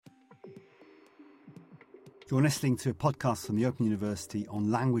You're listening to a podcast from the Open University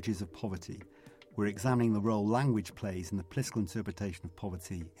on languages of poverty. We're examining the role language plays in the political interpretation of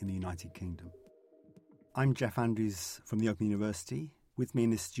poverty in the United Kingdom. I'm Jeff Andrews from the Open University. With me in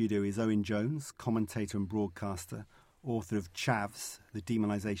this studio is Owen Jones, commentator and broadcaster, author of Chavs, The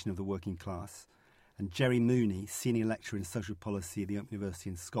Demonisation of the Working Class, and Jerry Mooney, senior lecturer in social policy at the Open University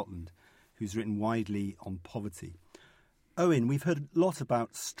in Scotland, who's written widely on poverty. Owen, we've heard a lot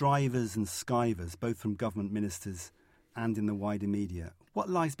about strivers and skivers, both from government ministers and in the wider media. What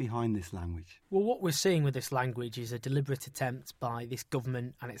lies behind this language? Well, what we're seeing with this language is a deliberate attempt by this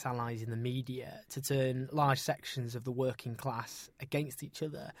government and its allies in the media to turn large sections of the working class against each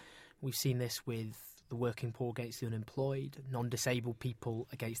other. We've seen this with the working poor against the unemployed, non-disabled people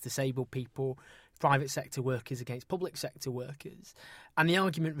against disabled people, private sector workers against public sector workers. And the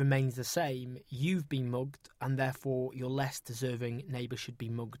argument remains the same. You've been mugged and therefore your less deserving neighbour should be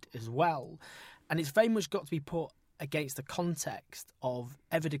mugged as well. And it's very much got to be put against the context of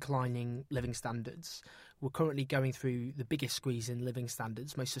ever-declining living standards. We're currently going through the biggest squeeze in living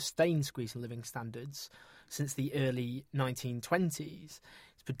standards, most sustained squeeze in living standards since the early 1920s.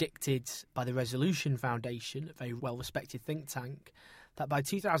 It's predicted by the Resolution Foundation, a very well-respected think tank, that by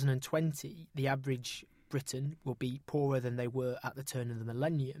 2020, the average Briton will be poorer than they were at the turn of the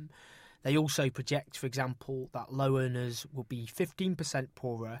millennium. They also project, for example, that low earners will be 15%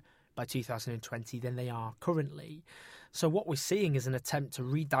 poorer by 2020 than they are currently. So what we're seeing is an attempt to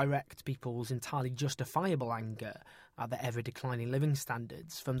redirect people's entirely justifiable anger at the ever-declining living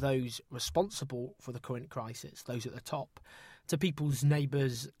standards from those responsible for the current crisis, those at the top, to people's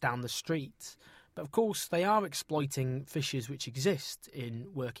neighbours down the street. But of course, they are exploiting fissures which exist in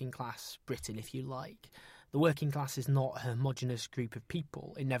working-class Britain, if you like. The working class is not a homogenous group of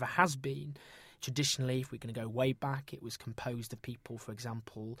people. It never has been. Traditionally, if we're going to go way back, it was composed of people, for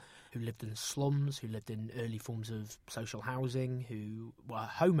example, who lived in slums, who lived in early forms of social housing, who were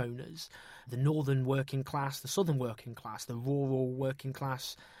homeowners. The northern working class, the southern working class, the rural working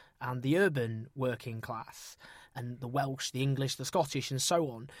class, and the urban working class, and the Welsh, the English, the Scottish, and so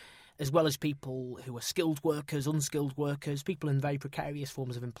on, as well as people who were skilled workers, unskilled workers, people in very precarious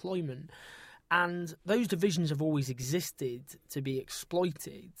forms of employment. And those divisions have always existed to be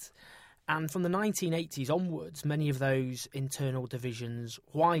exploited. And from the 1980s onwards, many of those internal divisions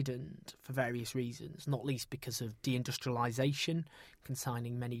widened for various reasons, not least because of deindustrialisation,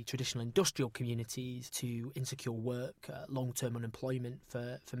 consigning many traditional industrial communities to insecure work, long-term unemployment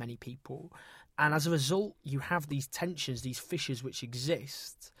for many people. And as a result, you have these tensions, these fissures which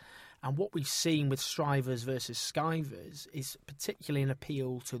exist. And what we've seen with strivers versus skivers is particularly an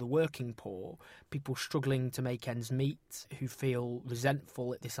appeal to the working poor, people struggling to make ends meet, who feel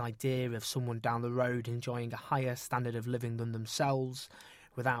resentful at this idea of someone down the road enjoying a higher standard of living than themselves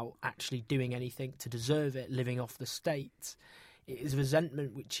without actually doing anything to deserve it, living off the state. It is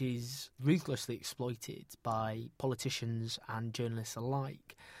resentment which is ruthlessly exploited by politicians and journalists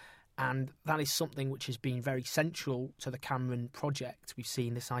alike. And that is something which has been very central to the Cameron project. We've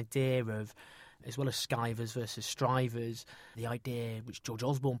seen this idea of, as well as skivers versus strivers, the idea which George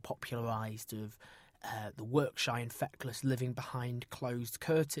Osborne popularised of the work-shy and feckless living behind closed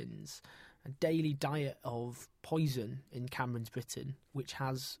curtains, a daily diet of poison in Cameron's Britain, which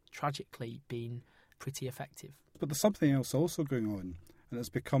has tragically been pretty effective. But there's something else also going on, and it's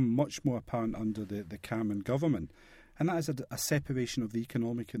become much more apparent under the Cameron government. And that is a separation of the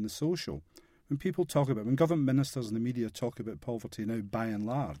economic and the social. When government ministers and the media talk about poverty now, by and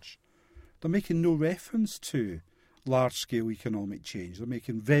large, they're making no reference to large-scale economic change. They're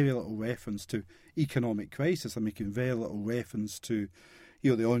making very little reference to economic crisis. They're making very little reference to,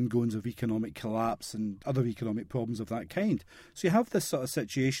 the ongoings of economic collapse and other economic problems of that kind. So you have this sort of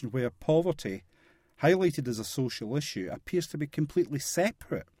situation where poverty, highlighted as a social issue, appears to be completely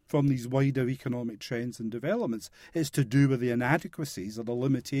separate from these wider economic trends and developments. It's to do with the inadequacies or the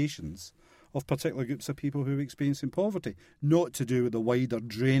limitations of particular groups of people who are experiencing poverty, not to do with the wider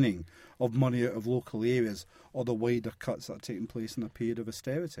draining of money out of local areas or the wider cuts that are taking place in a period of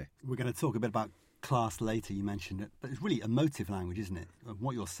austerity. We're going to talk a bit about class later, you mentioned it, but it's really emotive language, isn't it?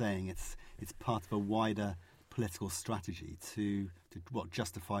 What you're saying, it's part of a wider political strategy to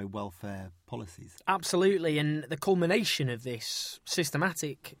justify welfare policies. Absolutely, and the culmination of this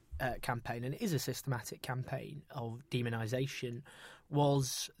systematic campaign, and it is a systematic campaign of demonisation,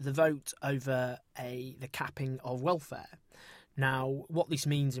 was the vote over the capping of welfare. Now, what this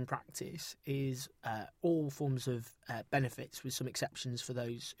means in practice is all forms of benefits, with some exceptions for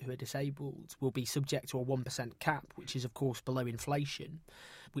those who are disabled, will be subject to a 1% cap, which is, of course, below inflation,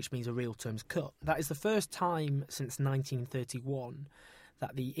 which means a real terms cut. That is the first time since 1931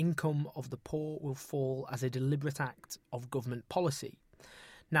 that the income of the poor will fall as a deliberate act of government policy.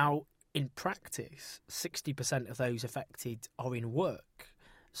 Now, in practice, 60% of those affected are in work.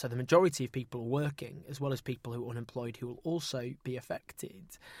 So the majority of people are working, as well as people who are unemployed who will also be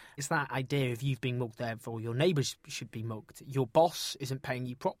affected. It's that idea of you've been mugged, therefore your neighbours should be mugged. Your boss isn't paying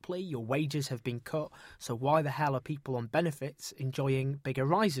you properly, your wages have been cut, so why the hell are people on benefits enjoying bigger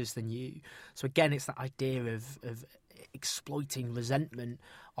rises than you? So again, it's that idea of exploiting resentment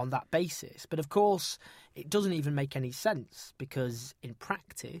on that basis. But of course, it doesn't even make any sense, because in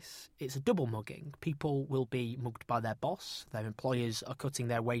practice, it's a double mugging. People will be mugged by their boss, their employers are cutting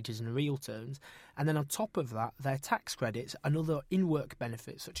their wages in real terms, and then on top of that, their tax credits and other in-work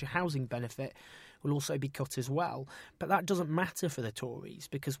benefits, such as a housing benefit, will also be cut as well. But that doesn't matter for the Tories,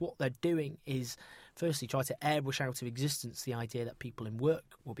 because what they're doing is firstly try to airbrush out of existence the idea that people in work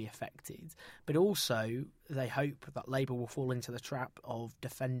will be affected, but also they hope that Labour will fall into the trap of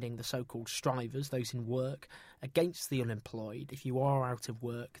defending the so-called strivers, those in work, against the unemployed. If you are out of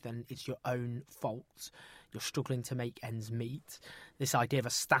work, then it's your own fault. You're struggling to make ends meet. This idea of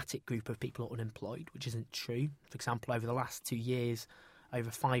a static group of people are unemployed, which isn't true. For example, over the last 2 years,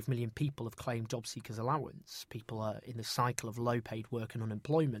 over 5 million people have claimed job seekers allowance. People are in the cycle of low-paid work and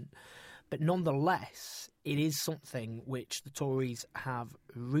unemployment. But nonetheless, it is something which the Tories have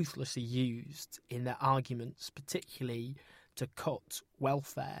ruthlessly used in their arguments, particularly to cut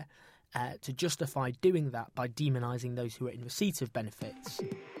welfare, to justify doing that by demonising those who are in receipt of benefits.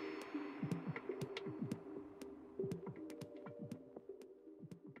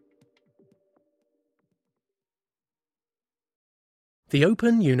 The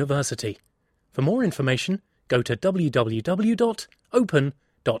Open University. For more information, go to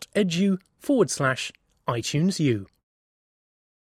www.open.edu/iTunes U.